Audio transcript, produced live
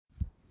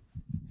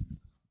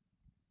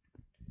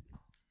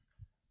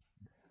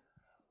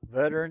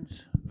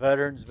Veterans,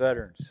 veterans,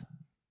 veterans.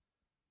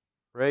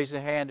 Raise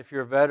a hand if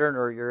you're a veteran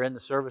or you're in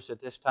the service at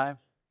this time.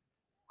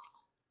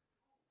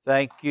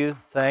 Thank you,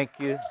 thank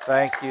you,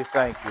 thank you,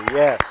 thank you.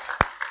 Yes.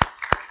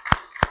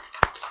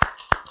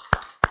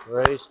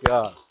 Praise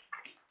God.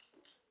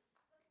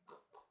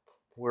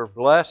 We're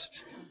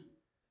blessed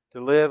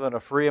to live in a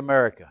free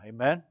America.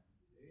 Amen?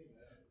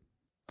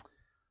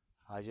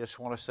 I just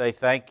want to say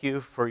thank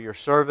you for your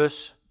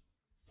service.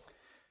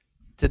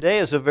 Today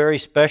is a very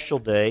special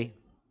day.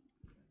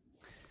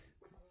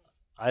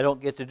 I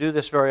don't get to do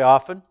this very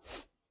often,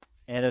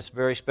 and it's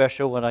very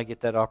special when I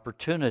get that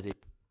opportunity.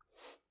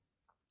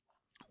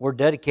 We're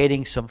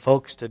dedicating some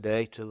folks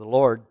today to the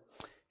Lord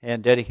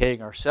and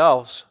dedicating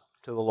ourselves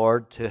to the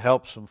Lord to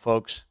help some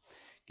folks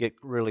get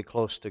really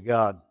close to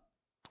God.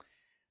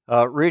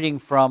 Reading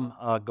from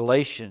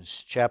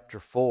Galatians chapter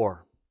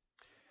 4,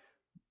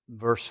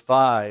 verse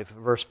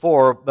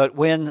 4, "But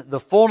when the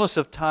fullness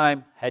of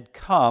time had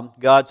come,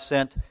 God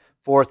sent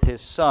forth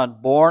His Son,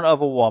 born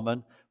of a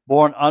woman,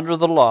 born under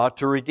the law,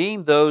 to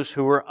redeem those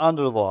who were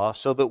under the law,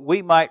 so that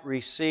we might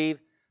receive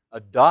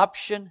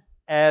adoption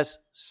as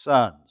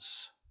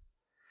sons.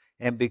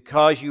 And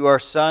because you are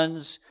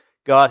sons,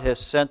 God has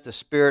sent the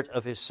Spirit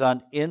of His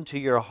Son into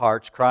your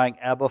hearts, crying,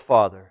 Abba,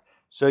 Father.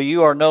 So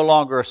you are no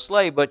longer a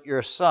slave, but you're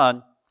a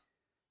son.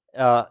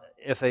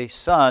 If a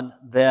son,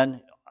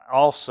 then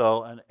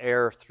also an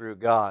heir through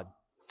God."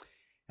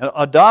 Now,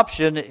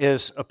 adoption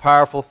is a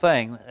powerful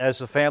thing.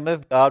 As a family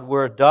of God,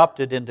 we're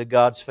adopted into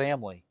God's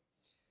family.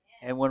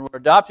 And when we're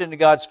adopted into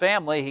God's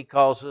family, He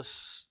calls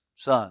us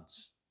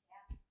sons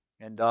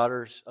and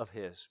daughters of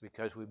His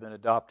because we've been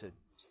adopted.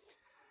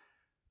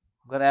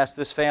 I'm going to ask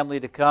this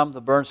family to come,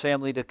 the Burns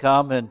family to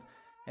come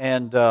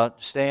and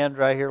stand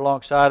right here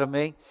alongside of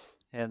me.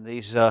 And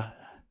these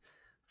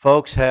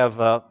folks have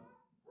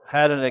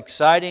had an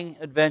exciting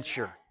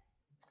adventure.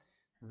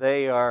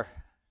 They are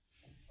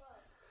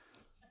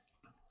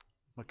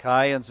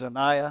Micaiah and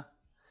Zaniah.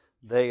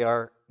 They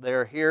are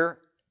here,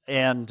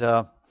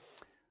 and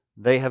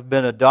they have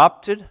been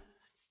adopted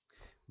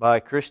by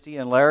Christy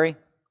and Larry.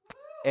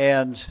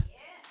 And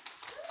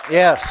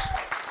yes,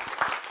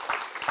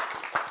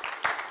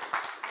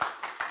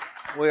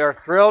 we are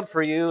thrilled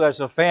for you as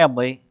a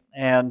family.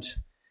 And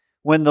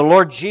when the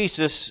Lord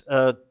Jesus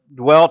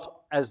dwelt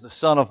as the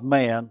Son of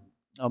Man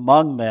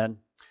among men,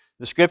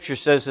 the Scripture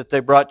says that they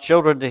brought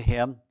children to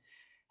Him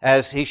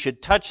as He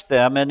should touch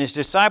them, and His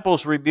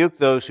disciples rebuked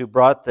those who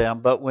brought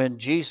them. But when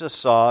Jesus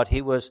saw it,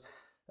 He was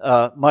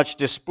much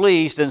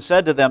displeased and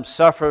said to them,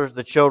 "Suffer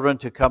the children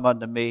to come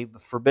unto me,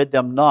 forbid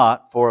them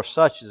not, for of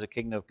such is the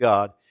kingdom of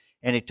God."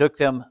 And He took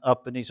them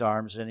up in His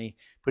arms, and He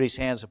put His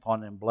hands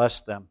upon them and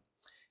blessed them.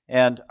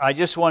 And I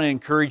just want to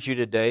encourage you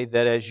today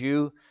that as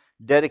you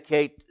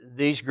dedicate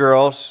these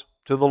girls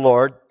to the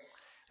Lord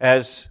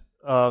as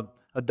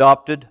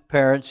adopted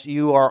parents,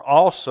 you are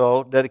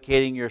also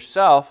dedicating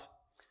yourself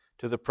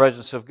to the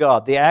presence of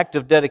God. The act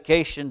of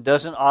dedication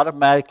doesn't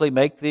automatically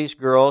make these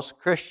girls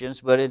Christians,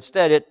 but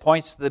instead it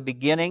points to the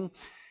beginning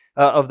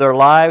of their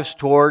lives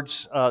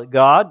towards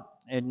God.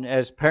 And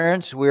as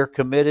parents, we're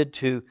committed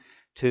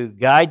to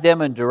guide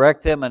them and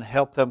direct them and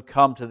help them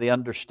come to the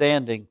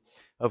understanding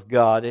of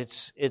God.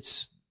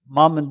 It's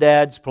mom and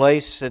dad's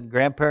place and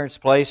grandparents'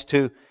 place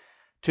to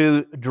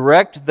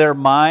direct their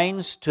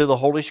minds to the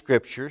Holy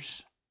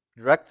Scriptures.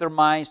 Direct their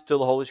minds to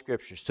the Holy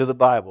Scriptures, to the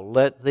Bible.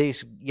 Let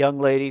these young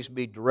ladies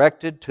be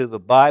directed to the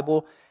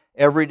Bible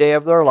every day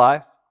of their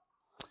life.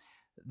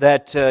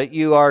 That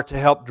you are to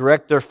help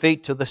direct their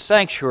feet to the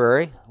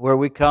sanctuary where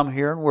we come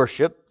here and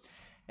worship.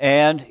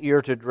 And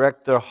you're to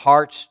direct their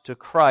hearts to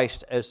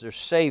Christ as their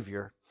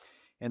Savior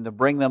and to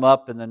bring them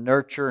up in the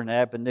nurture and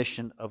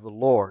admonition of the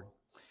Lord.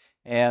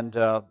 And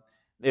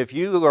if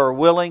you are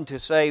willing to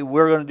say,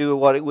 we're going to do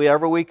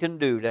whatever we can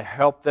do to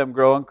help them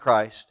grow in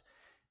Christ,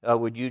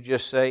 would you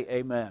just say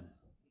amen?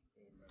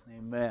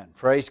 Amen.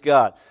 Praise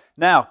God.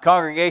 Now,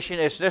 congregation,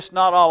 it's just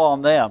not all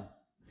on them,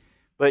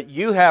 but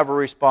you have a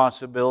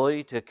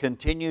responsibility to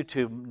continue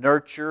to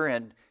nurture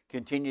and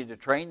continue to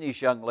train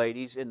these young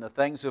ladies in the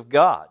things of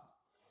God.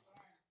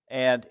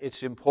 And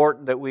it's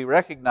important that we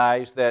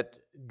recognize that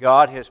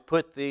God has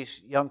put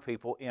these young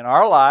people in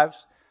our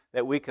lives,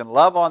 that we can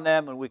love on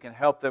them and we can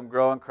help them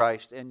grow in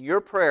Christ. And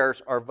your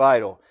prayers are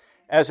vital.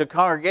 As a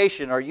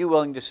congregation, are you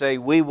willing to say,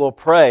 we will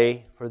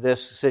pray for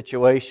this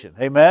situation?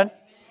 Amen?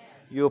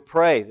 You'll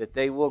pray that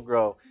they will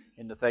grow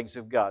in the things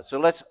of God. So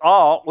let's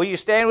all, will you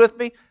stand with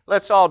me?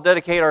 Let's all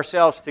dedicate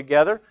ourselves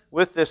together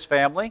with this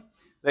family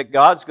that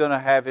God's going to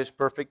have His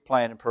perfect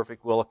plan and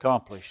perfect will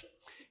accomplished.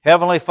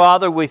 Heavenly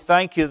Father, we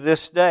thank You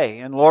this day.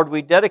 And Lord,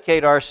 we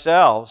dedicate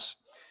ourselves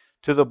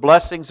to the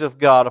blessings of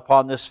God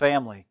upon this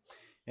family.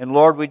 And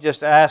Lord, we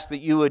just ask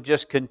that You would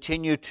just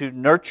continue to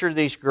nurture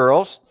these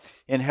girls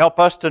and help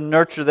us to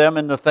nurture them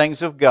in the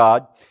things of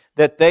God,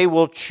 that they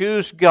will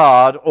choose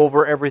God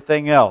over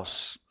everything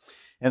else.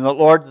 And that,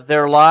 Lord, that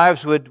their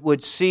lives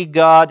would see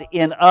God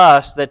in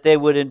us, that they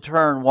would in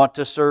turn want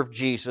to serve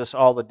Jesus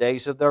all the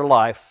days of their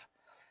life.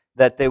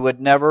 that they would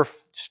never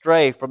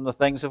stray from the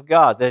things of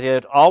God, that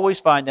they'd always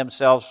find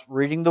themselves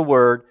reading the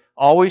Word,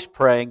 always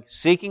praying,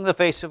 seeking the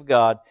face of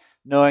God,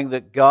 knowing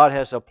that God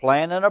has a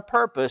plan and a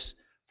purpose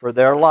for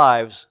their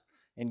lives.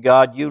 And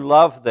God, you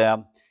love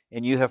them,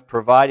 and you have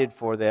provided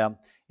for them.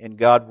 And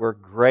God, we're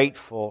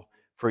grateful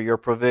for your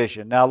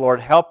provision. Now, Lord,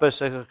 help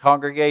us as a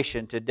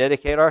congregation to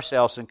dedicate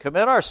ourselves and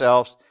commit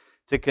ourselves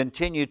to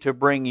continue to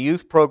bring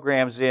youth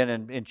programs in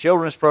and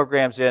children's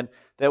programs in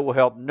that will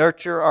help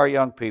nurture our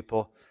young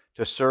people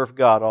to serve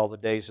God all the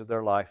days of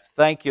their life.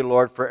 Thank you,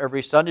 Lord, for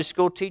every Sunday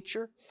school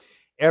teacher,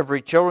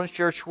 every children's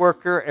church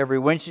worker, every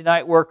Wednesday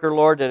night worker,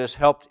 Lord, that has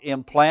helped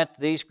implant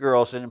these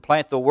girls and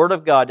implant the Word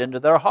of God into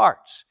their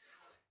hearts.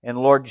 And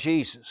Lord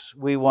Jesus,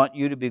 we want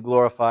you to be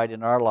glorified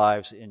in our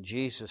lives in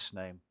Jesus'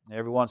 name.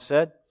 Everyone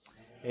said?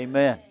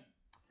 Amen.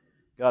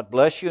 God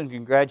bless you and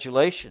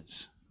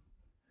congratulations.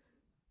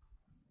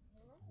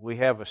 We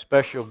have a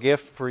special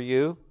gift for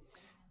you.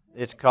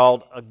 It's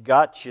called a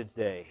Gotcha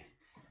Day.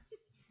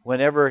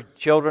 Whenever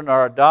children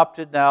are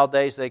adopted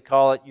nowadays, they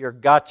call it your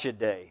Gotcha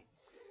Day.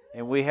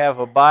 And we have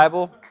a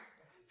Bible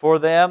for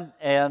them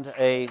and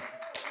a...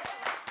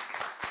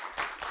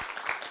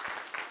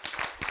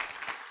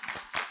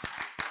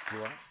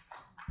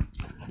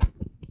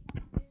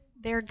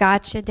 Their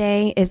Gotcha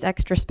Day is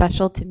extra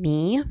special to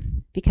me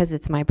because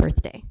it's my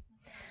birthday.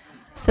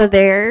 So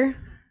their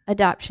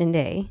adoption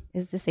day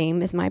is the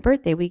same as my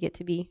birthday. We get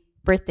to be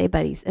birthday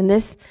buddies. And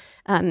this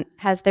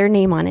has their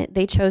name on it.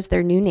 They chose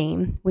their new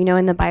name. We know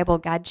in the Bible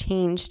God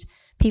changed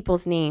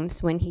people's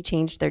names when he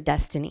changed their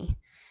destiny.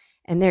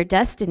 And their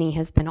destiny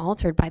has been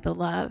altered by the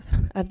love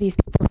of these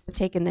people who have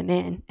taken them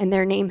in. And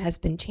their name has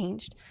been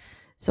changed.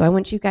 So I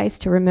want you guys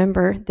to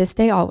remember this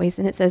day always.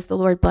 And it says, the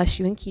Lord bless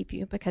you and keep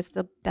you, because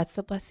that's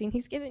the blessing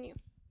he's given you.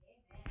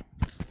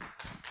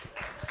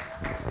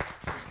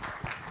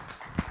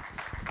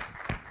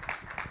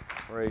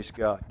 Praise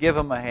God. Give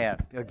them a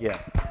hand again.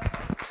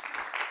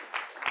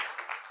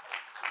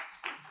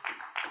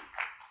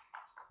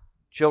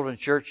 Children's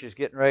Church is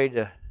getting ready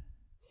to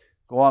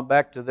go on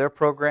back to their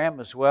program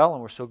as well,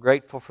 and we're so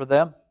grateful for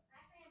them.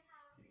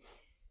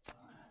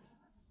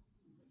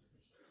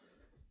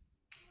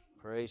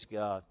 Praise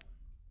God.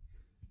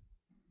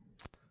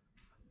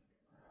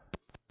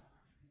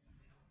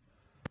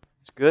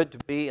 It's good to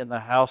be in the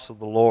house of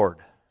the Lord.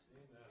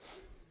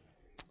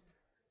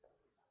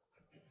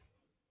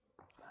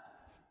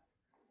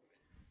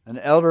 An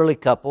elderly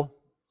couple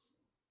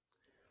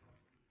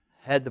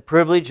had the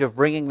privilege of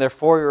bringing their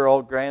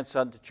 4-year-old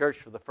grandson to church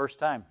for the first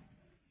time.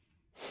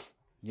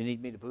 You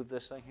need me to move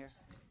this thing here?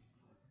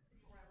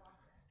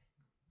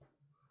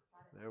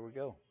 There we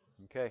go.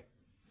 Okay.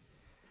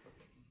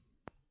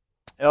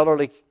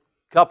 Elderly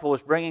couple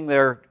was bringing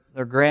their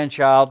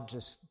grandchild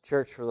to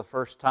church for the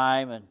first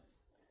time, and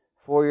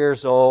 4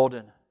 years old,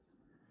 and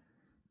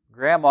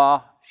Grandma,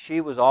 she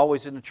was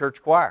always in the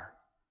church choir.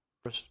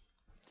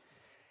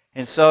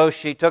 And so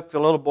she took the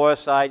little boy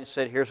aside and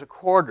said, here's a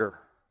quarter.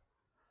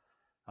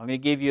 I'm going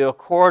to give you a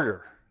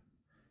quarter.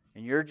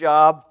 And your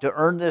job to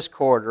earn this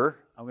quarter,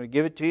 I'm going to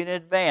give it to you in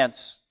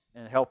advance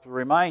and help to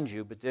remind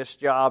you, but this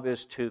job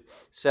is to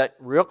sit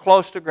real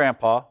close to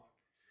Grandpa,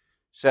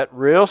 sit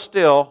real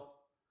still,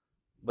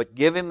 but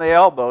give him the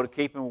elbow to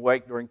keep him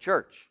awake during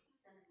church.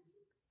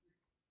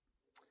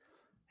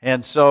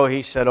 And so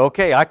he said,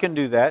 okay, I can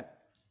do that.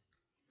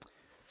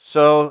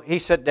 So he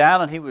sat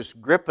down and he was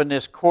gripping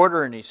this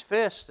quarter in his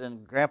fist,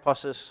 and Grandpa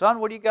says, son,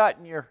 what do you got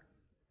in your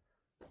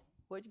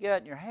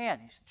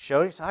hand? He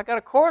showed him, he said, I got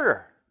a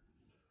quarter.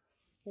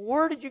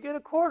 Where did you get a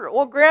quarter?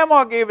 Well,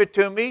 Grandma gave it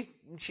to me.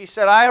 And she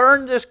said, I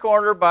earned this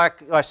quarter by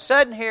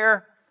sitting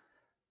here,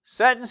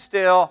 sitting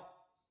still,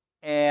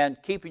 and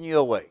keeping you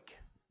awake.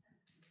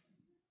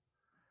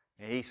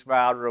 And he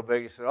smiled real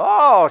big and said,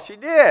 oh, she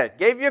did.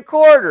 Gave you a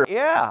quarter.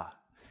 Yeah.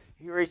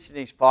 He reached in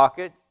his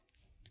pocket,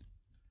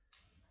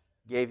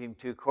 gave him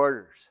 2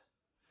 quarters.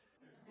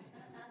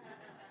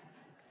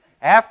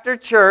 After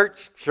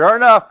church, sure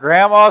enough,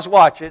 Grandma's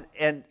watching,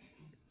 and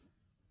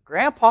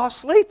Grandpa's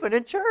sleeping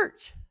in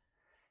church.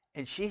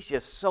 And she's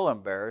just so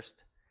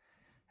embarrassed.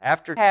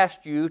 After he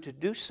asked you to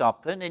do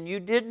something, and you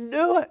didn't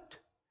do it.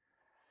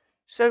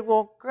 Said,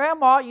 well,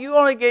 Grandma, you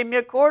only gave me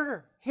a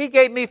quarter. He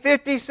gave me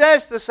 50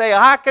 cents to say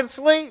I can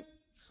sleep.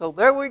 So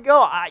there we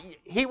go.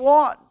 He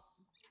won.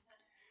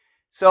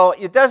 So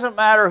it doesn't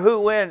matter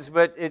who wins,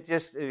 but it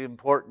just is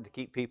important to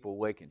keep people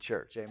awake in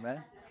church.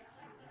 Amen?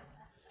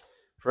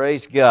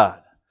 Praise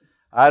God.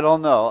 I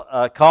don't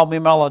know. Call me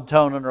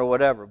melatonin or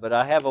whatever, but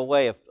I have a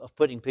way of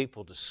putting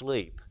people to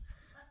sleep.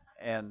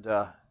 And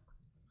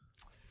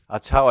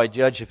that's how I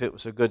judge if it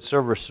was a good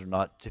service or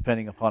not,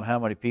 depending upon how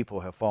many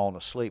people have fallen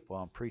asleep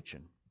while I'm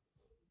preaching.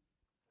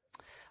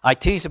 I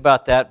tease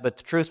about that, but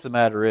the truth of the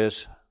matter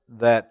is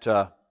that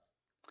the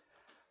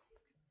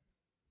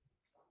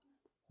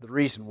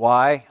reason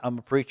why I'm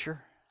a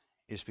preacher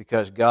is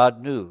because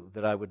God knew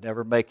that I would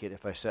never make it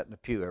if I sat in a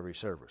pew every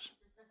service.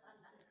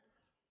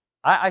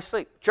 I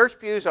sleep. Church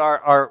pews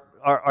are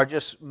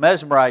just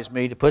mesmerize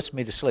me, to puts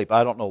me to sleep.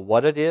 I don't know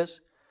what it is,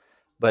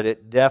 but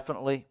it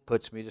definitely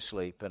puts me to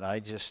sleep. And I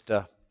just,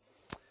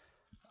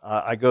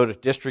 I go to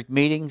district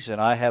meetings, and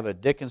I have a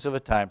dickens of a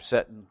time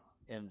sitting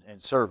in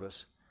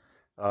service,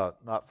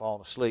 not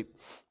falling asleep.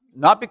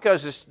 Not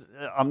because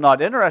I'm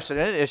not interested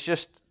in it. It's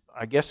just,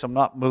 I guess I'm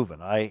not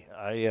moving.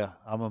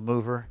 I'm a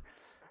mover.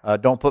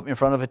 Don't put me in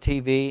front of a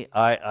TV.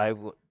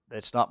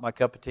 It's not my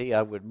cup of tea.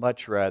 I would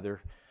much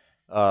rather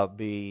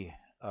be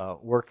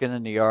working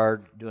in the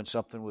yard, doing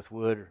something with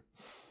wood, or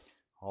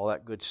all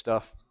that good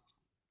stuff.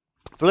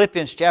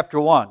 Philippians chapter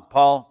 1,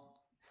 Paul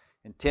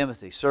and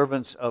Timothy,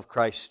 servants of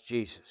Christ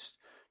Jesus.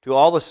 To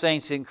all the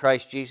saints in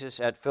Christ Jesus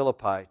at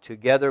Philippi,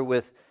 together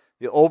with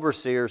the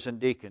overseers and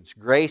deacons,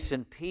 grace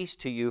and peace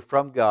to you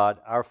from God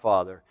our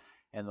Father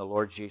and the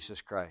Lord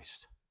Jesus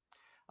Christ.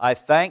 I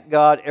thank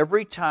God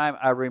every time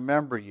I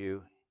remember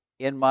you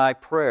in my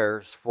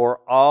prayers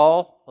for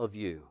all of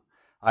you.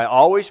 I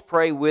always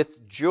pray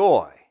with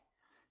joy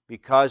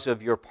because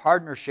of your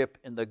partnership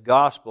in the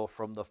gospel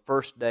from the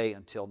first day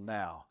until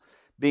now,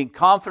 being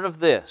confident of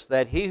this,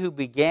 that he who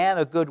began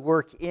a good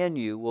work in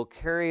you will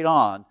carry it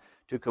on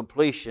to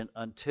completion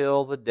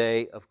until the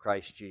day of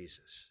Christ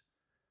Jesus.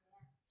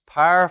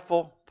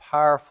 Powerful,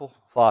 powerful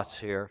thoughts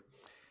here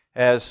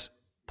as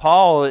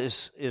Paul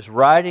is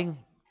writing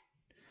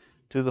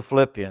to the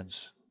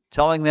Philippians,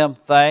 telling them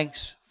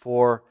thanks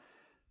for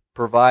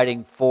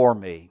providing for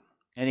me.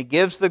 And he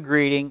gives the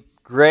greeting,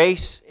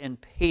 grace and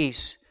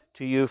peace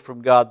to you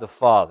from God the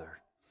Father.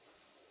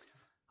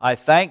 I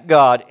thank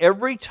God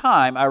every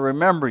time I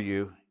remember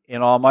you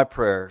in all my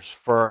prayers,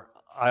 for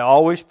I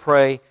always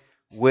pray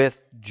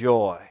with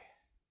joy.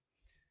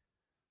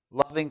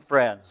 Loving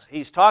friends.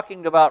 He's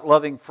talking about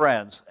loving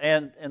friends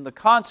and the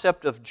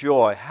concept of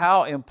joy,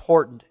 how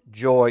important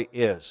joy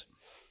is.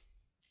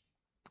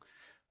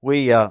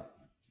 We've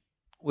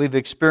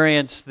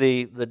experienced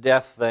the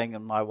death thing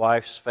in my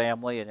wife's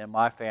family and in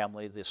my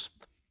family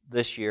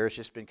this year. It's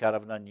just been kind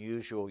of an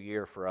unusual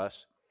year for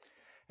us.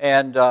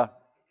 And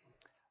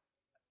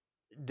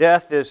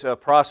death is a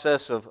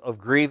process of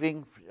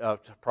grieving, a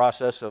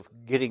process of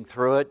getting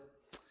through it.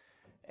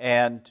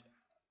 And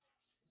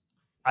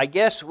I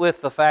guess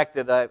with the fact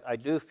that I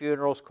do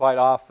funerals quite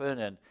often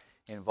and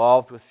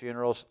involved with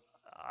funerals,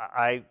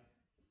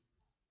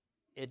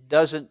 it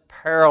doesn't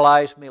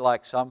paralyze me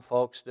like some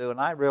folks do. And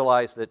I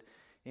realize that,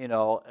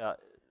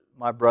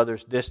 my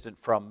brother's distant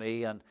from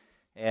me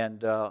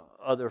and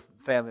other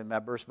family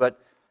members. But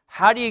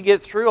how do you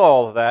get through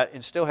all of that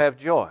and still have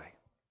joy?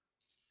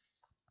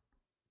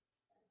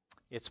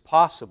 It's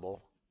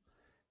possible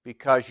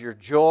because your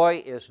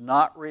joy is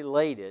not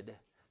related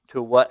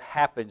to what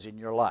happens in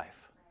your life.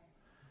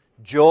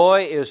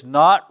 Joy is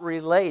not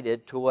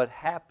related to what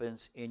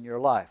happens in your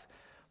life.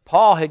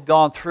 Paul had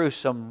gone through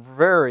some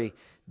very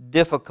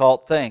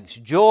difficult things.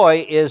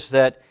 Joy is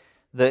that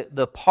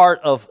the part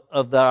of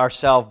our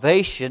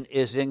salvation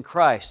is in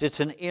Christ.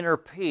 It's an inner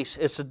peace.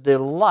 It's a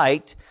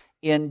delight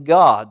in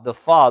God, the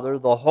Father,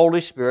 the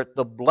Holy Spirit.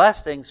 The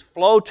blessings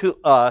flow to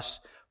us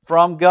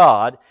from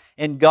God,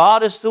 and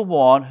God is the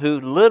one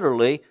who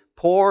literally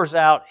pours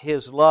out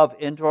His love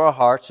into our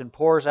hearts and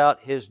pours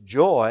out His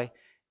joy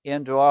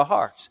into our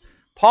hearts.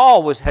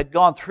 Paul had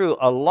gone through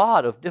a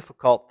lot of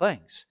difficult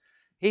things.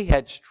 He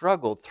had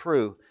struggled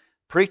through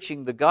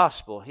preaching the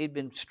gospel. He'd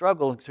been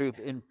struggling through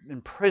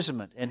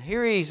imprisonment. And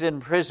here he's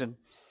in prison.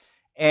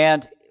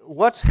 And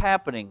what's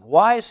happening?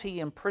 Why is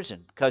he in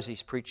prison? Because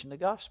he's preaching the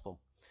gospel.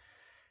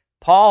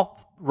 Paul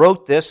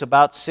wrote this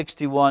about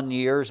 61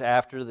 years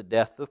after the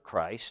death of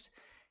Christ.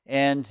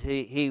 And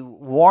he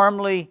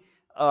warmly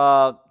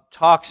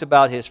talks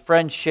about his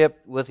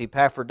friendship with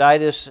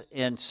Epaphroditus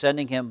and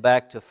sending him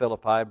back to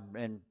Philippi,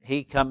 and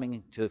he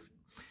coming to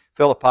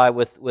Philippi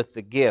with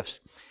the gifts.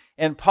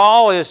 And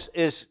Paul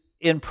is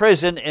in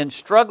prison and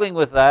struggling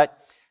with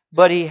that,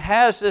 but he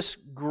has this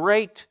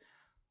great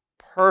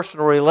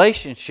personal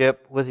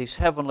relationship with his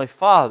Heavenly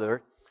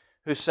Father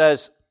who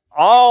says,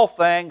 all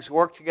things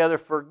work together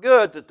for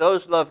good that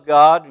those who love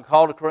God and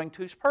called according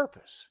to His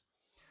purpose.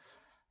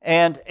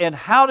 And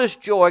how does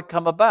joy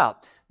come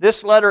about?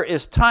 This letter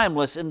is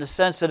timeless in the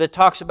sense that it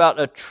talks about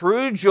a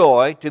true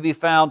joy to be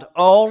found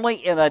only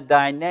in a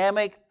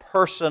dynamic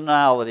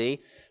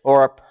personality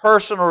or a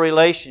personal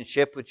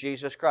relationship with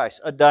Jesus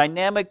Christ. A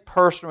dynamic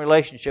personal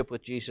relationship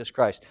with Jesus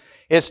Christ.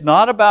 It's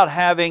not about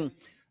having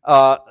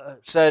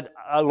said,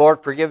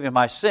 Lord, forgive me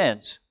my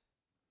sins.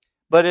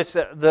 But it's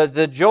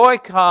the joy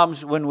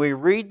comes when we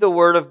read the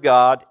Word of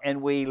God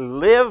and we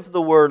live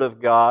the Word of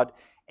God,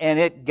 and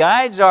it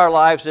guides our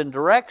lives and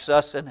directs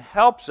us and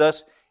helps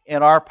us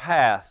in our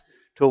path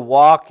to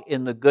walk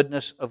in the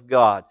goodness of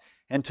God.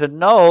 And to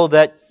know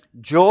that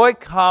joy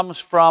comes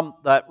from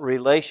that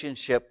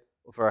relationship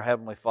with our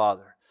Heavenly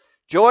Father.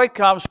 Joy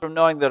comes from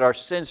knowing that our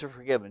sins are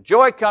forgiven.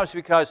 Joy comes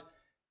because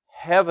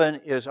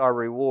heaven is our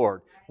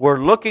reward. We're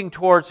looking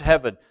towards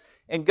heaven.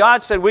 And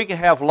God said we can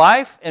have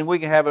life and we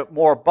can have it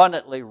more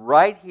abundantly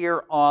right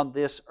here on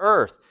this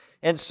earth.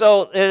 And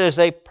so it is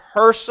a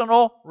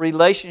personal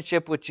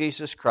relationship with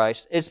Jesus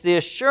Christ. It's the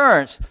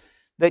assurance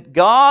that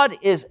God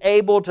is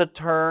able to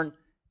turn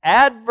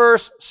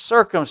adverse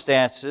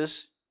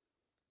circumstances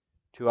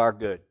to our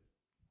good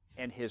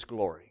and His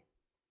glory.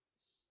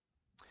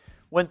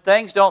 When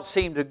things don't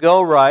seem to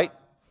go right,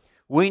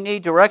 we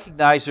need to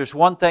recognize there's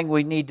one thing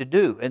we need to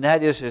do, and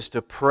that is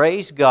to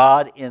praise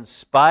God in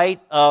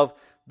spite of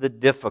the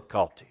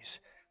difficulties.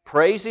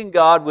 Praising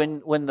God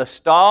when the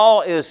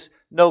stall is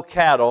no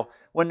cattle,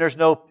 when there's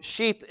no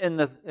sheep in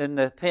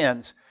the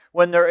pens,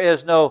 when there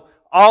is no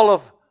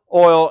olive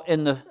oil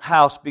in the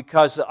house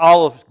because the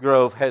olive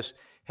grove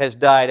has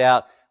died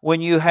out. When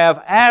you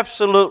have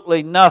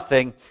absolutely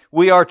nothing,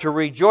 we are to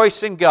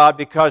rejoice in God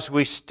because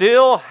we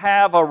still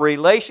have a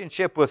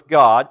relationship with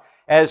God.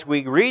 As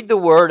we read the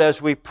Word,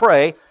 as we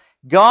pray,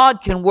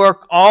 God can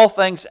work all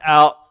things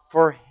out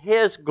for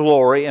His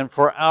glory and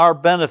for our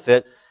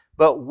benefit,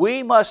 but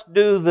we must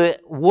do the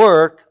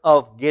work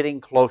of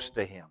getting close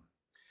to Him.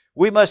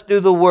 We must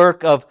do the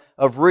work of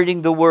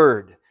reading the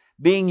Word,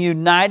 being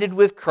united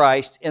with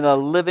Christ in a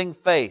living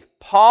faith.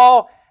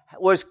 Paul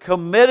was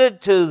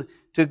committed to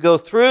go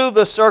through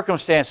the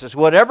circumstances.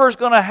 Whatever's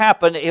going to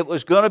happen, it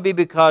was going to be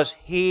because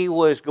he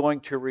was going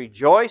to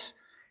rejoice.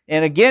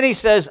 And again he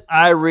says,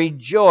 I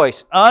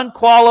rejoice.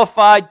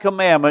 Unqualified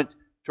commandment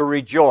to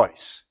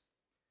rejoice.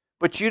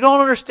 But you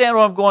don't understand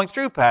what I'm going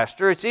through,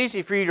 Pastor. It's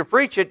easy for you to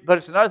preach it, but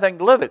it's another thing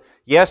to live it.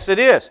 Yes, it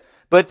is.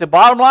 But the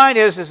bottom line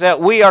is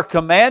that we are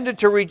commanded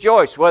to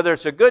rejoice, whether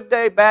it's a good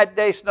day, bad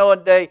day,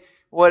 snowing day,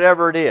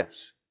 whatever it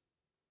is.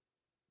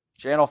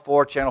 Channel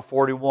 4, Channel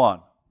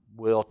 41.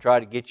 We'll try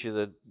to get you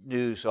the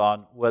news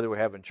on whether we're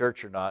having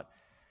church or not.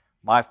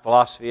 My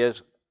philosophy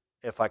is,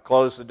 if I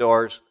close the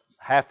doors,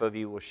 half of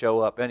you will show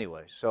up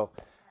anyway. So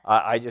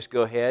I just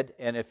go ahead,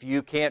 and if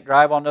you can't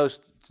drive on those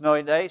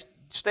snowy days,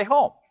 stay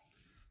home.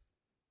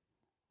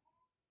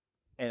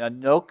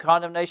 And no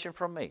condemnation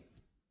from me.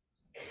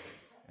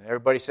 And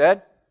everybody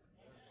said?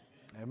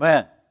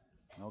 Amen.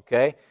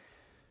 Okay.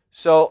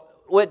 So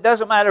it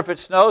doesn't matter if it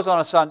snows on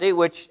a Sunday,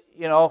 which,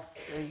 a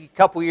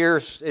couple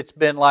years it's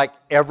been like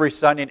every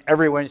Sunday and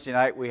every Wednesday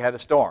night we had a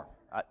storm.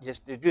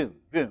 Just boom,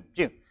 boom,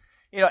 boom.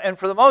 And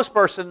for the most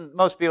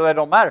people that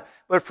don't matter.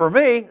 But for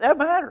me, that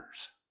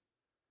matters.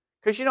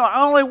 Because,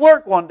 I only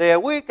work one day a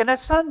week, and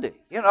that's Sunday,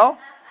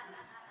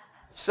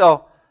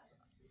 So,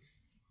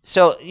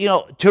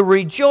 to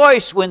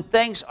rejoice when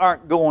things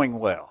aren't going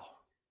well.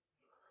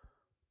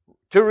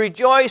 To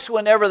rejoice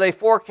whenever they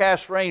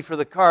forecast rain for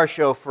the car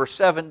show for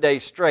 7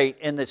 days straight,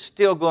 and it's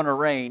still going to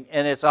rain,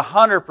 and it's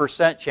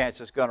 100% chance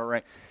it's going to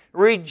rain.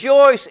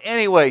 Rejoice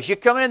anyways. You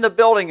come in the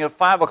building at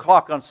 5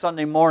 o'clock on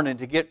Sunday morning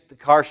to get the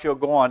car show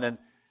going, and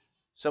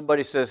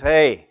somebody says,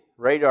 hey,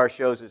 radar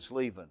shows it's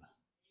leaving.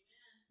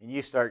 And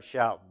you start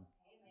shouting.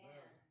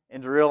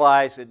 And to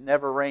realize it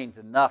never rained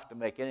enough to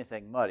make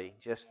anything muddy,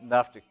 just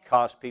enough to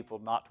cause people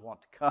not to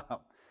want to come.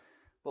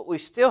 But we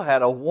still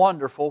had a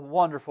wonderful,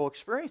 wonderful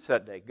experience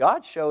that day.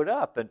 God showed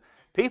up, and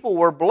people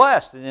were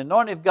blessed, and the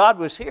anointing of God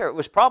was here. It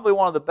was probably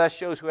one of the best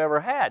shows we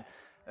ever had.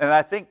 And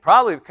I think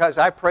probably because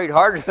I prayed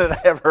harder than I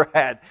ever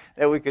had,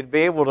 that we could be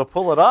able to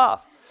pull it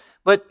off.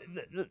 But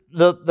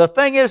the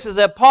thing is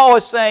that Paul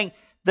is saying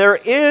there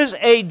is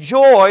a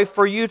joy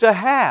for you to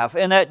have,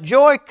 and that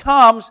joy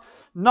comes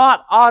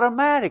not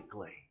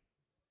automatically.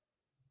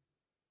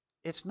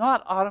 It's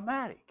not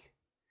automatic.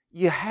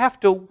 You have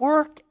to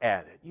work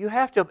at it. You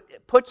have to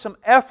put some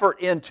effort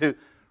into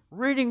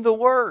reading the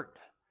Word.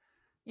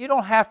 You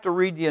don't have to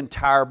read the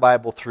entire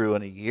Bible through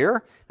in a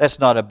year. That's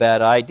not a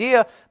bad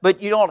idea.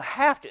 But you don't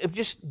have to.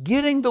 Just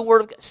getting the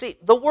Word of God. See,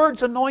 the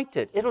Word's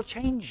anointed. It'll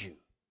change you.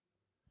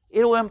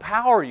 It'll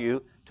empower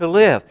you to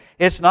live.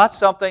 It's not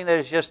something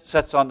that just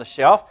sits on the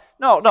shelf.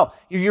 No.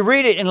 You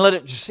read it and let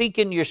it sink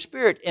in your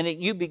spirit, and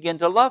you begin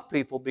to love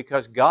people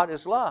because God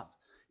is love.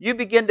 You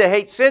begin to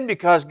hate sin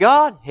because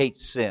God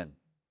hates sin.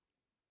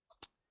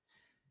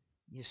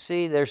 You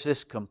see, there's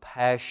this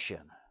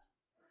compassion.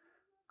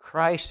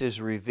 Christ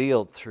is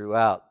revealed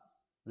throughout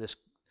this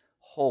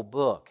whole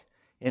book.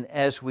 And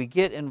as we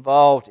get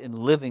involved in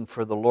living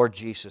for the Lord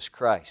Jesus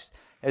Christ,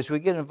 as we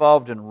get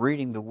involved in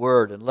reading the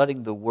Word and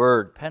letting the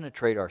Word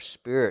penetrate our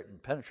spirit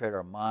and penetrate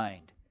our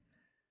mind,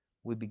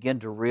 we begin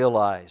to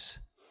realize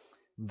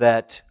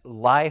that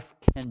life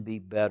can be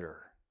better.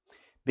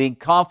 Being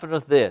confident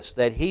of this,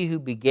 that He who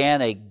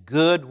began a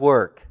good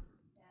work,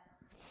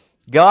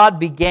 God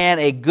began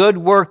a good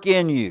work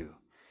in you,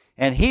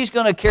 and He's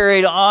going to carry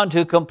it on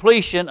to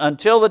completion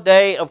until the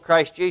day of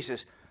Christ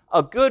Jesus.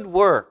 A good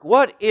work.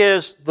 What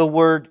is the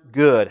word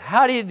good?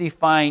 How do you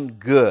define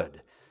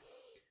good?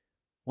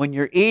 When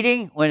you're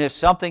eating, when it's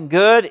something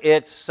good,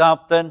 it's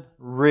something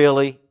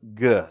really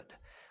good.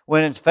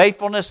 When it's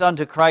faithfulness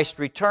unto Christ's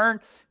return,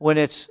 when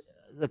it's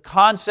the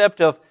concept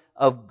of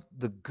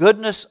the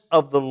goodness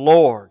of the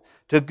Lord.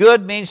 To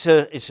good means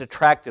its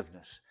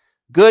attractiveness.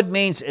 Good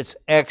means it's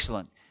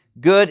excellent.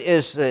 Good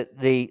is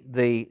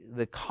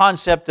the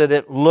concept that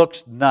it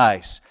looks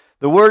nice.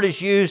 The word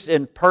is used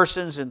in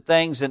persons and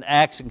things and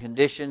acts and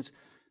conditions.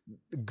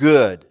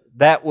 Good.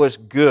 That was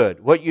good.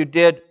 What you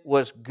did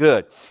was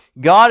good.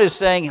 God is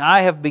saying,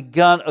 I have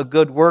begun a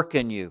good work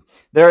in you.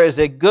 There is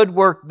a good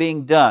work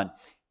being done.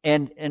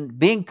 and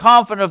being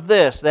confident of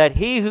this, that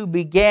he who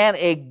began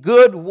a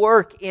good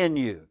work in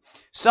you,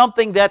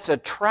 something that's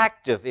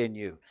attractive in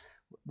you,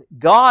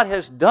 God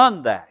has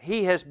done that.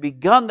 He has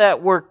begun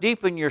that work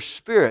deep in your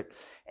spirit.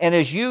 And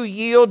as you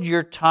yield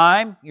your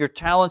time, your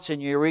talents,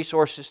 and your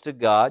resources to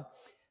God,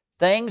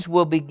 things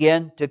will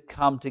begin to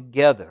come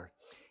together.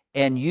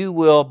 And you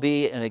will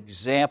be an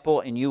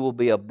example and you will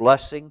be a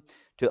blessing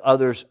to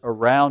others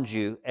around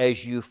you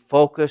as you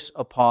focus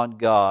upon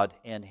God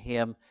and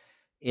Him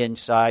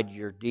inside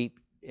your deep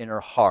inner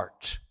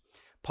heart.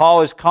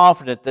 Paul is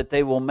confident that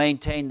they will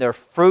maintain their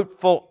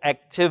fruitful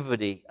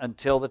activity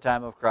until the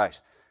time of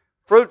Christ.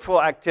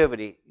 Fruitful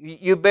activity.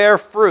 You bear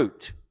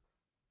fruit.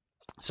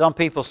 Some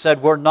people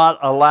said we're not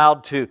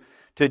allowed to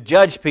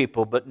judge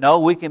people, but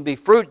no, we can be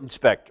fruit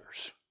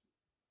inspectors.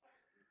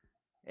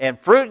 And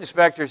fruit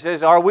inspector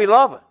says, are we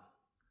loving?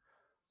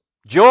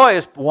 Joy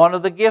is one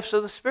of the gifts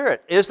of the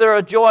Spirit. Is there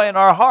a joy in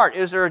our heart?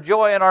 Is there a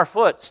joy in our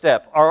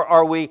footstep?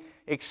 Are we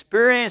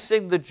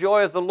experiencing the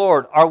joy of the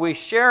Lord? Are we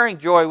sharing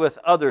joy with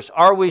others?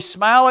 Are we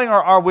smiling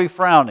or are we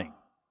frowning?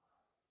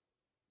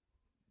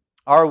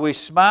 Are we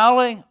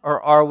smiling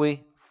or are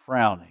we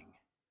frowning?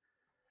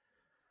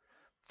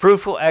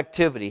 Fruitful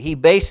activity. He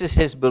bases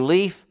his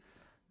belief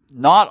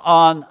not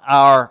on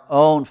our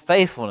own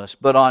faithfulness,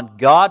 but on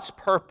God's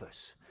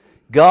purpose.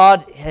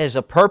 God has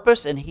a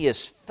purpose and He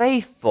is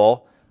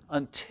faithful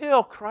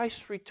until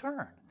Christ's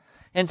return.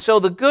 And so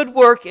the good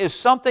work is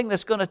something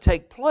that's going to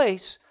take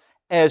place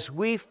as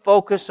we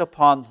focus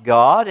upon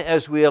God,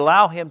 as we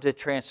allow Him to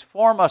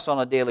transform us on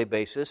a daily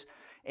basis,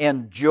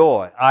 and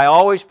joy. I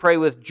always pray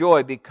with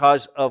joy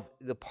because of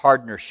the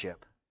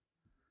partnership.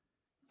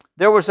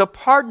 There was a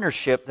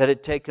partnership that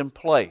had taken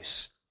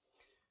place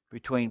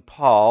between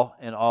Paul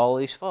and all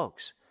these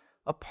folks.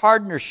 A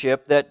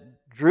partnership that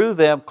drew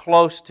them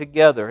close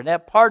together. And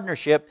that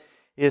partnership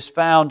is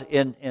found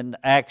in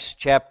Acts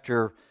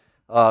chapter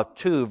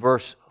 2,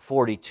 verse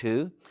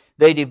 42.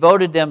 They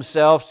devoted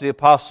themselves to the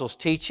apostles'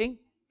 teaching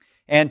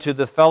and to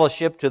the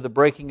fellowship, to the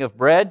breaking of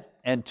bread,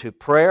 and to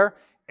prayer.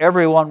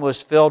 Everyone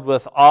was filled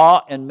with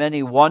awe, and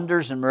many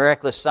wonders and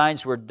miraculous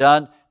signs were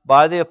done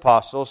by the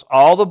apostles.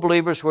 All the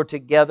believers were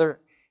together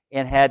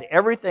and had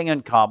everything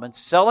in common,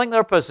 selling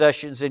their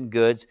possessions and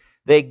goods.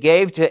 They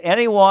gave to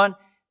anyone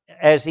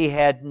as he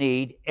had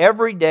need.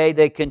 Every day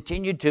they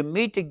continued to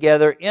meet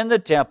together in the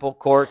temple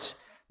courts.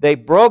 They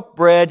broke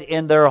bread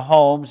in their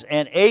homes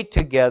and ate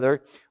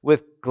together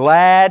with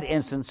glad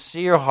and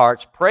sincere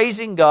hearts,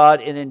 praising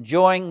God and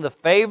enjoying the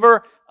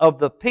favor of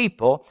the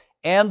people.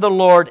 And the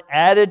Lord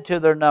added to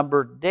their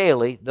number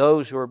daily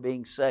those who were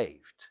being saved.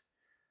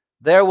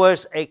 There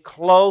was a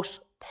close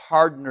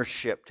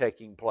partnership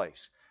taking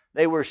place.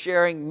 They were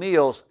sharing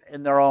meals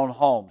in their own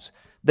homes.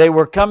 They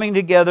were coming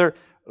together,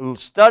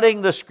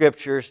 studying the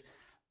Scriptures,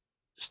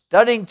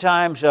 studying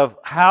times of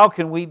how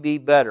can we be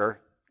better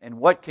and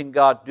what can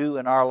God do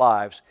in our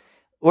lives.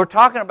 We're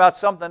talking about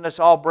something that's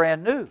all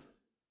brand new.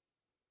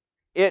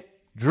 It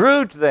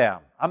drew to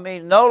them. I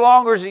mean, no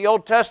longer is the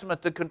Old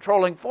Testament the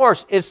controlling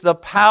force. It's the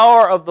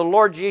power of the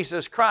Lord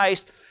Jesus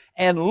Christ.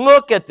 And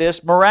look at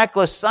this.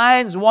 Miraculous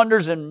signs,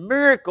 wonders, and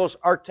miracles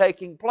are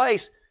taking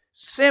place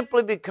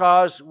simply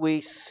because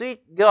we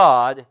seek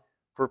God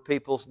for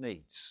people's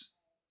needs.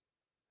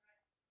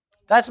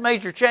 That's a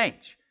major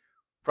change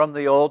from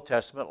the Old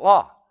Testament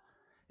law.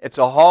 It's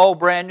a whole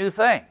brand new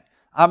thing.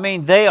 I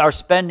mean, they are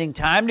spending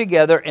time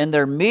together and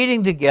they're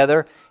meeting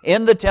together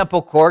in the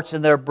temple courts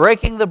and they're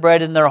breaking the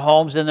bread in their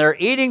homes and they're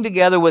eating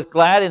together with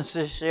glad and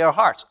sincere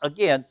hearts.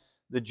 Again,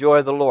 the joy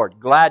of the Lord,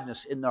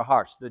 gladness in their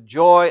hearts. The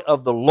joy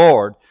of the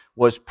Lord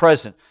was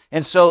present.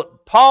 And so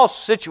Paul's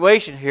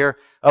situation here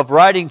of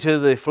writing to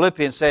the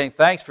Philippians saying,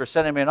 thanks for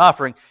sending me an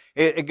offering,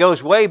 it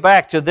goes way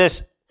back to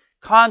this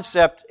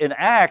concept in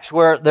Acts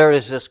where there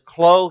is this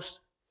close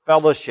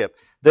fellowship.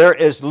 There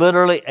is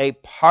literally a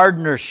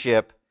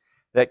partnership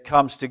that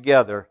comes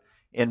together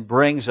and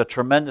brings a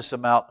tremendous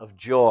amount of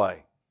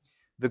joy.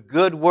 The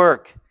good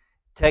work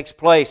takes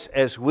place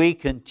as we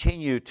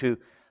continue to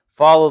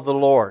follow the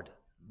Lord.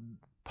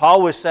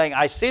 Paul was saying,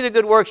 I see the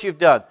good works you've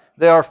done.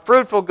 They are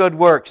fruitful good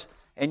works,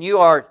 and you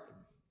are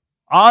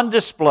on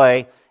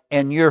display,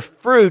 and your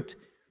fruit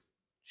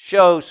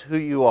shows who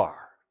you are.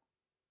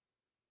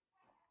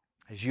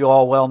 As you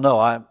all well know,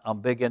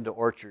 I'm big into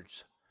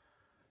orchards.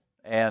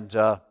 And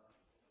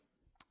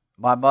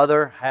my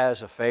mother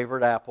has a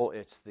favorite apple.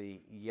 It's the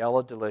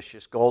Yellow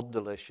Delicious, Golden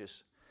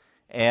Delicious.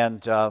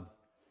 And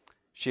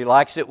she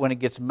likes it when it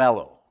gets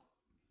mellow.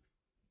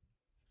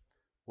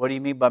 What do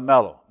you mean by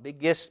mellow?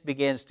 It just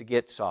begins to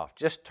get soft,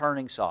 just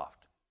turning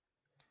soft.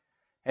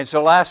 And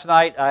so last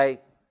night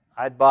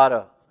I'd bought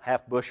a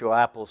half bushel of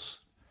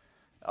apples.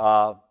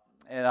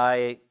 And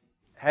I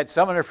had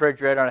some in the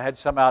refrigerator and I had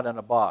some out in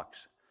a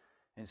box.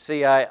 And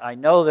see, I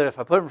know that if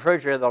I put them in the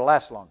refrigerator, they'll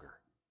last longer.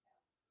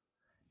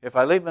 If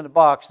I leave them in the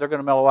box, they're going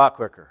to mellow out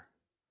quicker.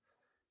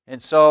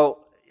 And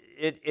so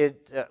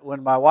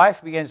when my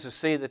wife begins to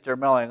see that they're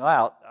mellowing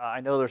out,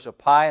 I know there's a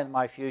pie in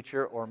my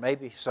future or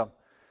maybe some...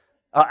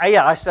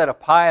 I said a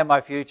pie in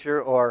my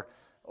future or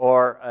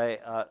or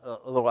a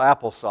little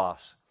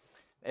applesauce.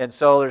 And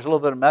so there's a little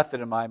bit of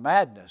method in my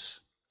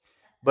madness.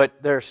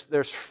 But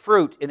there's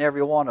fruit in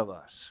every one of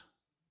us.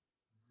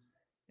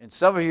 And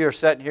some of you are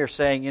sitting here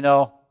saying,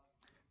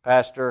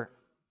 Pastor,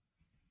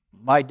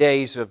 my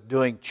days of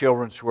doing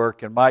children's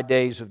work and my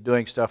days of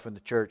doing stuff in the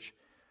church,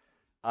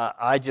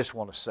 I just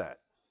want to sit.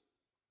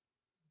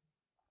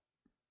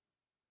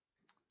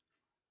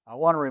 I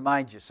want to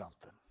remind you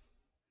something.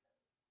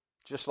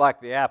 Just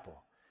like the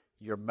apple,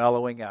 you're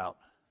mellowing out.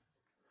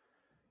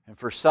 And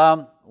for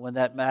some, when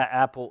that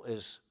apple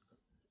is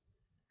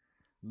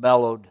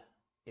mellowed,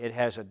 it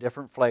has a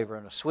different flavor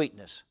and a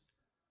sweetness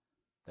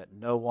that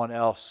no one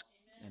else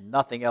and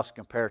nothing else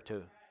compare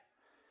to.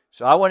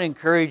 So I want to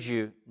encourage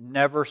you,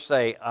 never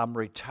say, I'm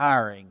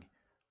retiring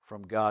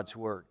from God's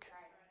work.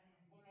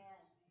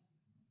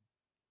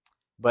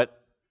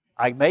 But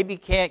I maybe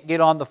can't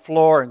get on the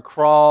floor and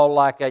crawl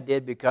like I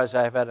did because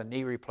I've had a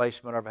knee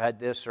replacement or I've had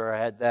this or I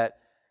had that.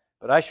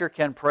 But I sure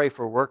can pray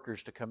for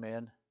workers to come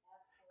in.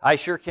 I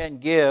sure can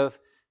give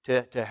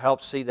to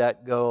help see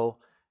that go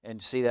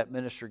and see that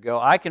minister go.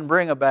 I can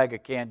bring a bag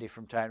of candy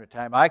from time to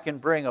time. I can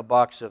bring a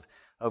box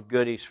of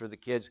goodies for the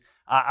kids.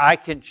 I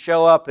can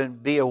show up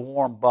and be a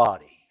warm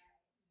body.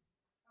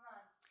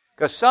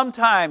 Because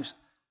sometimes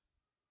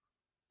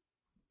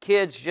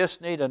kids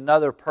just need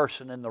another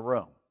person in the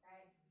room.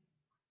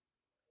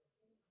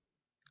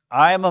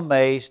 I am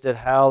amazed at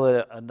how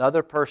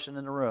another person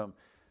in the room,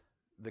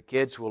 the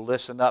kids will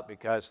listen up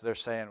because they're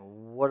saying,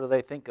 what do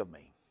they think of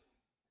me?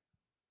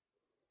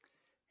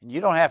 And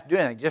you don't have to do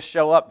anything. Just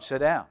show up and sit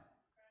down.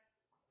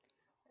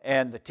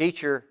 And the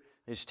teacher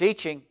is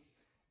teaching,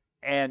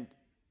 and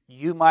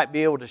you might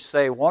be able to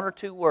say one or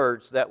two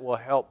words that will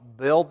help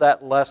build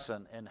that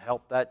lesson and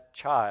help that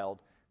child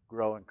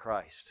grow in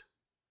Christ.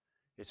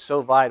 It's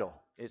so vital.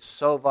 It's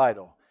so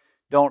vital.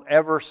 Don't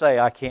ever say,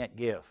 I can't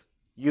give.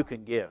 You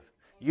can give.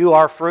 You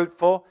are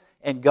fruitful,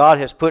 and God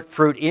has put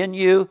fruit in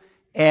you,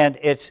 and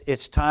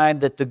it's time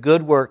that the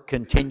good work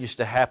continues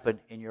to happen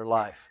in your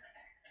life.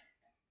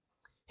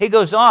 He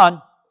goes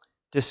on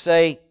to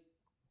say,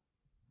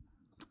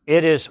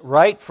 it is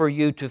right for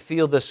you to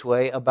feel this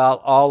way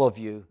about all of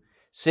you,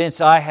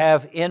 since I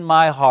have in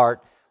my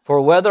heart,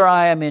 for whether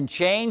I am in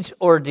chains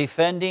or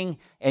defending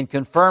and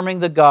confirming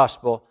the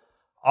gospel,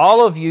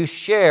 all of you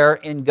share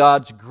in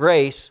God's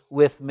grace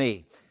with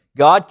me.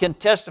 God can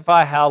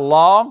testify how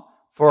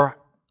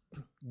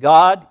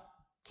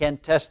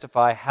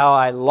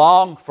I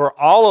long for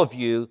all of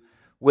you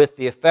with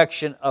the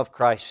affection of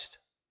Christ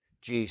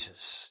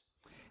Jesus.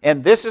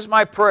 And this is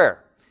my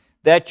prayer,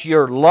 that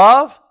your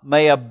love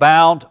may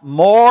abound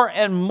more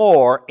and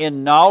more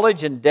in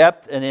knowledge and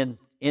depth and in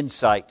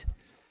insight,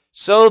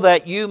 so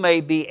that you may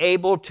be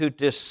able to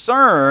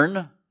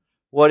discern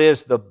what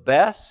is the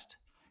best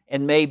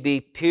and may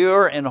be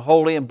pure and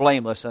holy and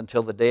blameless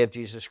until the day of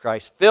Jesus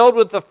Christ, filled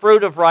with the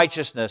fruit of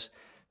righteousness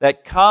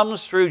that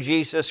comes through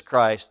Jesus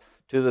Christ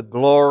to the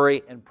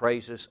glory and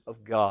praises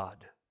of God.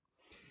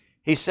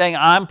 He's saying,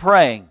 I'm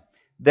praying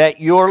that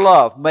your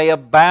love may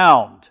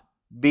abound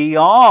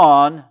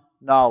beyond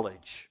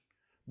knowledge,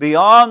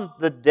 beyond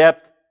the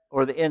depth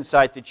or the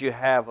insight that you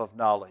have of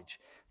knowledge,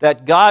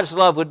 that God's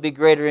love would be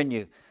greater in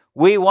you.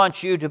 We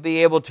want you to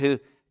be able to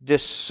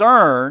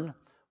discern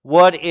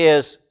what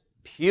is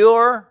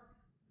pure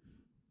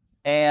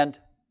and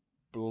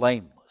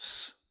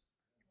blameless.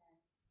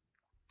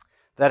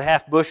 That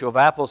half bushel of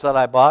apples that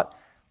I bought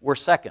were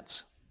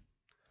seconds.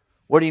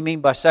 What do you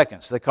mean by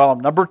seconds? They call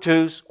them number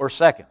twos or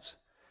seconds,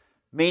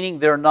 meaning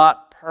they're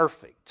not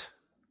perfect.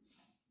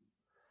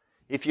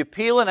 If you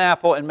peel an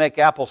apple and make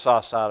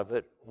applesauce out of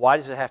it, why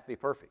does it have to be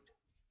perfect?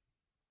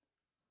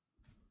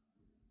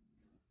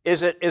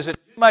 Is it too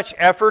much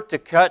effort to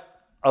cut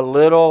a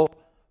little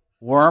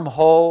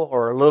wormhole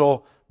or a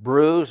little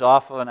bruise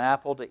off of an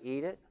apple to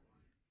eat it?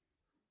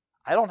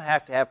 I don't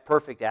have to have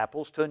perfect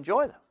apples to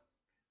enjoy them.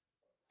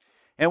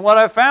 And what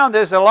I've found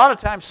is that a lot of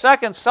times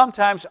seconds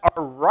sometimes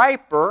are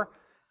riper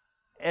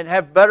and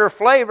have better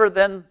flavor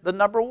than the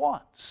number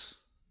ones.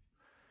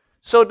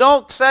 So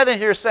don't sit in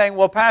here saying,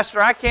 well,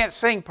 Pastor, I can't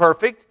sing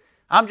perfect.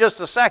 I'm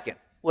just a second.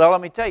 Well, let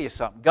me tell you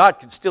something. God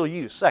can still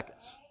use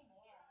seconds.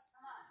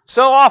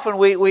 So often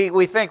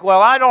we think,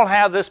 well, I don't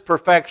have this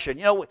perfection.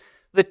 You know,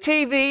 the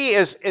TV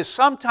is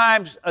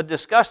sometimes a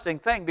disgusting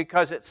thing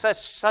because it's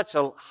such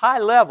a high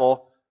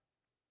level.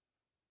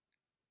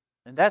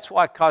 And that's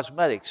why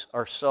cosmetics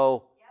are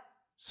so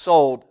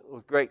sold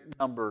with great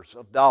numbers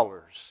of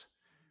dollars.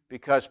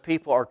 Because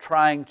people are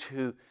trying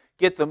to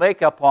get the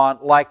makeup on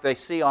like they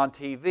see on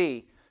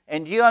TV.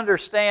 And you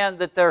understand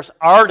that there's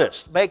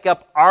artists,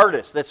 makeup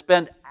artists, that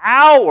spend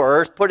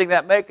hours putting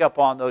that makeup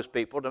on those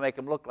people to make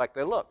them look like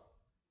they look.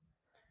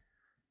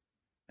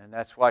 And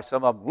that's why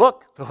some of them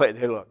look the way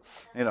they look,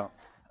 you know.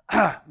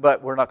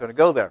 But we're not going to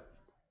go there.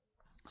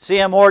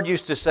 C.M. Ward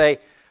used to say,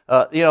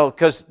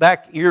 because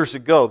back years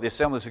ago, the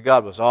Assemblies of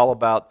God was all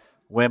about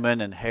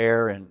women and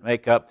hair and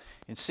makeup.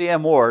 And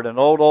C.M. Ward, an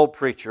old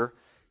preacher,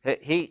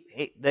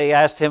 they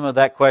asked him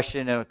that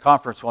question in a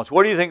conference once.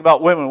 What do you think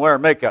about women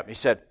wearing makeup? He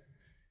said,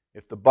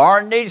 If the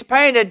barn needs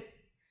painted,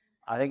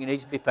 I think it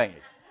needs to be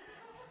painted.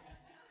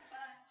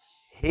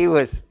 He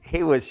was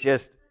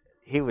just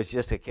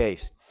a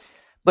case.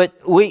 But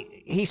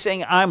he's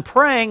saying, I'm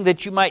praying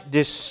that you might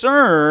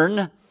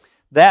discern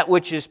that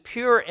which is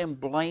pure and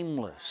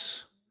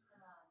blameless.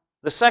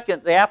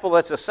 The apple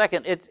that's a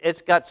second,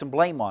 it's got some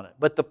blame on it.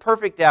 But the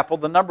perfect apple,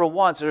 the number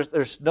one,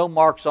 there's no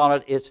marks on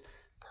it. It's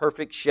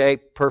perfect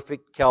shape,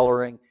 perfect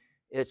coloring.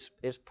 It's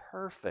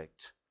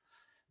perfect.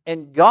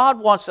 And God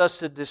wants us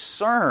to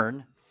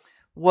discern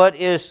what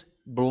is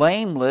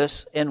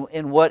blameless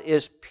and what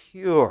is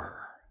pure.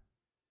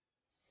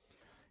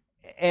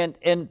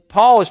 And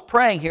Paul is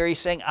praying here. He's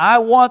saying, I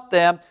want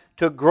them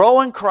to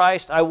grow in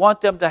Christ. I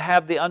want them to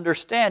have the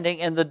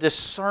understanding and the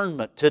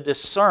discernment to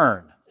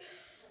discern.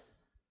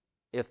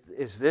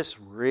 Is this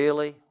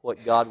really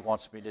what God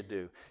wants me to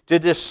do? To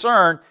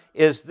discern,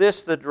 is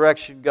this the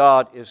direction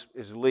God is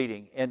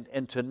leading?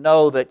 And to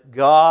know that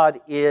God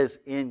is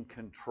in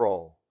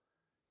control.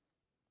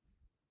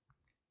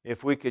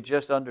 If we could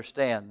just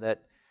understand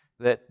that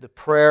the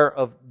prayer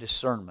of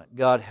discernment,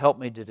 God help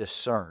me to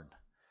discern.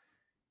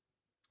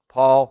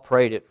 Paul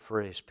prayed it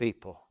for his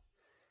people,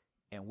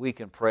 and we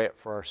can pray it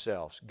for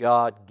ourselves.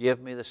 God,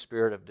 give me the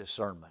spirit of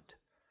discernment,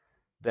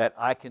 that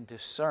I can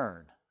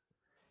discern.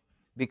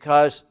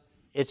 Because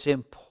it's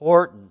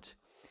important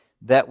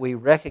that we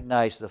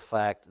recognize the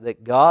fact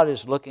that God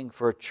is looking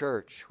for a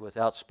church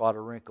without spot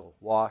or wrinkle,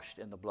 washed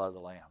in the blood of the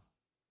Lamb.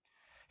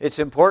 It's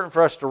important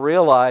for us to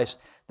realize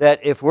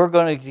that if we're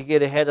going to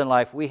get ahead in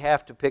life, we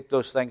have to pick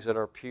those things that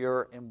are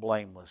pure and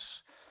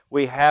blameless.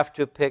 We have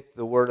to pick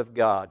the Word of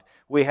God.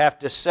 We have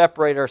to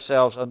separate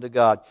ourselves unto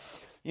God.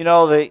 You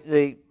know,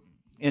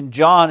 in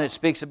John it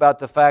speaks about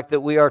the fact that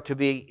we are to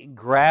be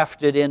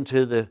grafted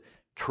into the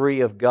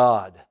tree of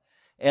God,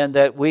 and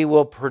that we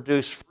will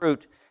produce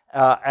fruit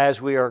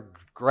as we are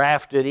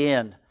grafted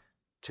in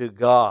to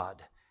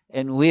God.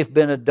 And we've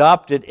been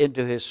adopted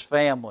into His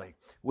family.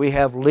 We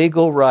have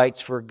legal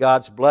rights for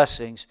God's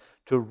blessings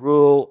to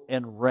rule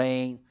and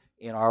reign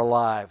in our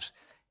lives.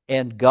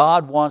 And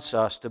God wants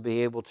us to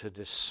be able to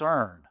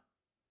discern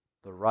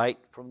the right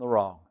from the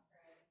wrong.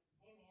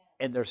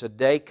 And there's a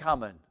day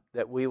coming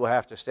that we will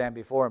have to stand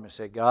before Him and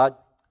say, God,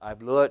 I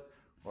blew it,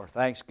 or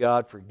thanks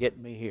God for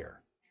getting me here.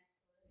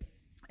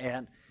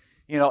 And,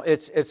 you know,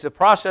 it's a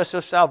process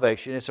of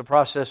salvation. It's a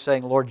process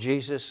saying, Lord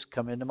Jesus,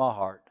 come into my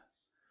heart.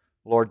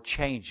 Lord,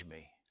 change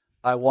me.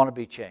 I want to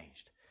be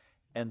changed.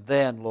 And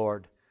then,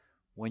 Lord,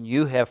 when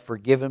you have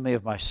forgiven me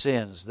of my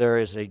sins, there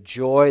is a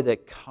joy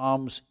that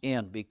comes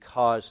in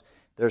because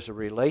there's a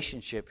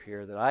relationship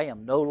here that I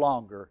am no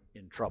longer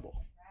in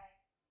trouble.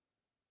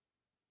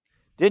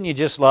 Didn't you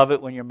just love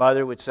it when your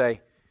mother would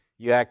say,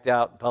 you act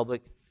out in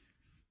public,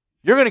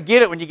 you're going to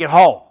get it when you get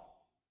home.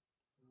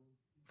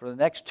 For the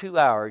next 2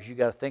 hours, you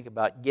got to think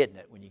about getting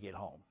it when you get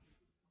home.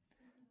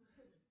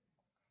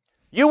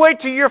 You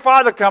wait till your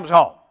father comes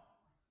home.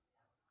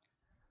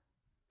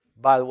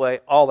 By the way,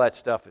 all that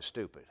stuff is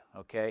stupid,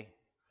 okay?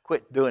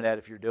 Quit doing that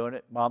if you're doing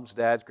it. Moms,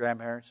 dads,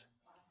 grandparents.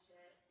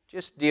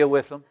 Just deal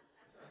with them.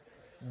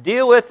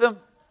 Deal with them.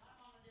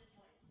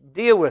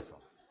 Deal with them.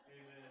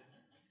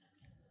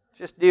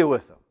 Just deal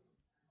with them.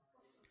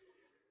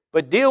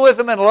 But deal with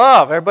them in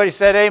love. Everybody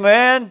said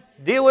amen.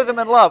 Deal with them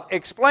in love.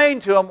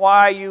 Explain to them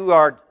why you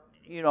are,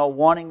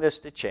 wanting this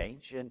to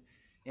change and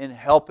in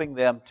helping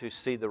them to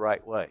see the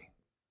right way.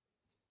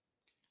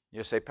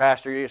 You say,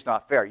 Pastor, you're just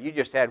not fair. You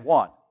just had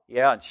one.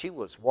 Yeah, and she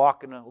was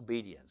walking in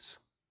obedience.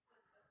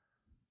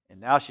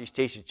 And now she's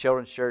teaching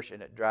children's church,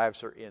 and it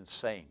drives her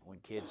insane when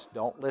kids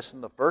don't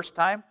listen the first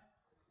time.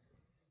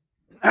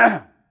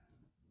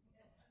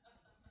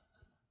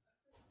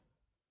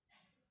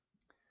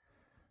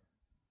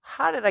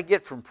 How did I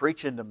get from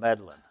preaching to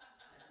meddling?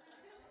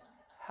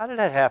 How did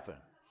that happen?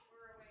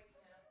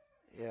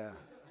 Yeah.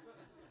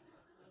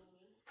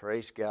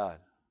 Praise God.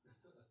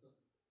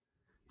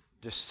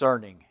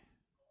 Discerning.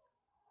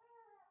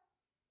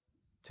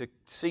 To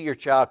see your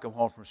child come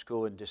home from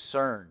school and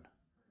discern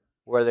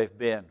where they've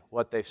been,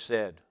 what they've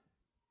said.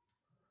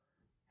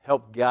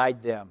 Help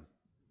guide them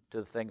to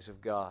the things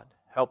of God.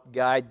 Help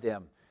guide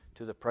them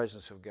to the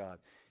presence of God.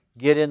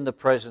 Get in the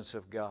presence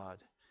of God.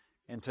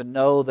 And to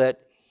know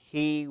that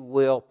He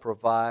will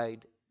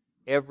provide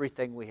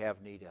everything we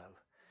have need of.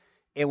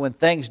 And when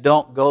things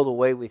don't go the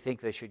way we think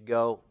they should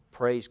go,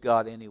 praise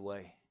God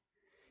anyway.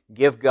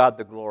 Give God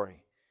the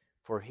glory.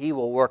 For He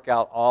will work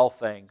out all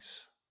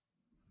things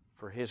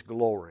for His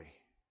glory.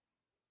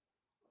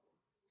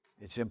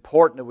 It's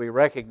important that we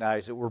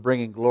recognize that we're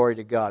bringing glory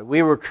to God.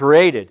 We were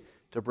created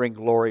to bring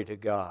glory to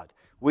God.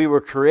 We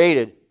were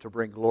created to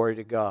bring glory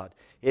to God.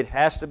 It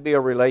has to be a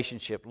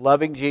relationship,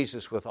 loving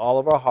Jesus with all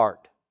of our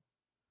heart,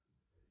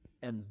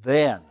 and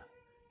then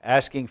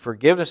asking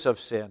forgiveness of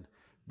sin,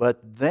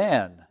 but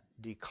then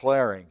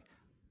declaring,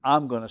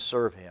 I'm going to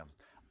serve Him.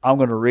 I'm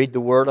going to read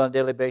the Word on a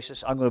daily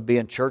basis. I'm going to be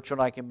in church when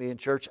I can be in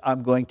church.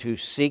 I'm going to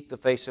seek the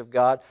face of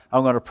God.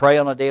 I'm going to pray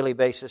on a daily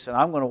basis, and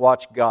I'm going to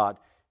watch God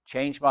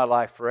change my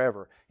life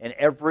forever. And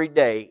every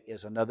day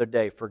is another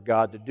day for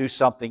God to do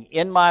something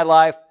in my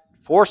life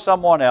for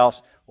someone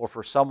else or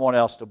for someone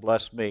else to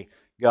bless me.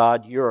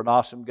 God, you're an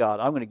awesome God.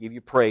 I'm going to give you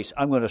praise.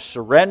 I'm going to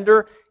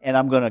surrender, and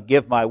I'm going to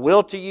give my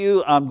will to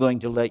you. I'm going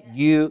to let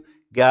you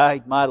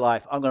guide my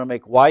life. I'm going to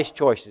make wise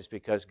choices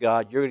because,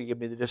 God, you're going to give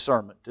me the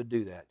discernment to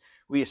do that.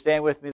 Will you stand with me?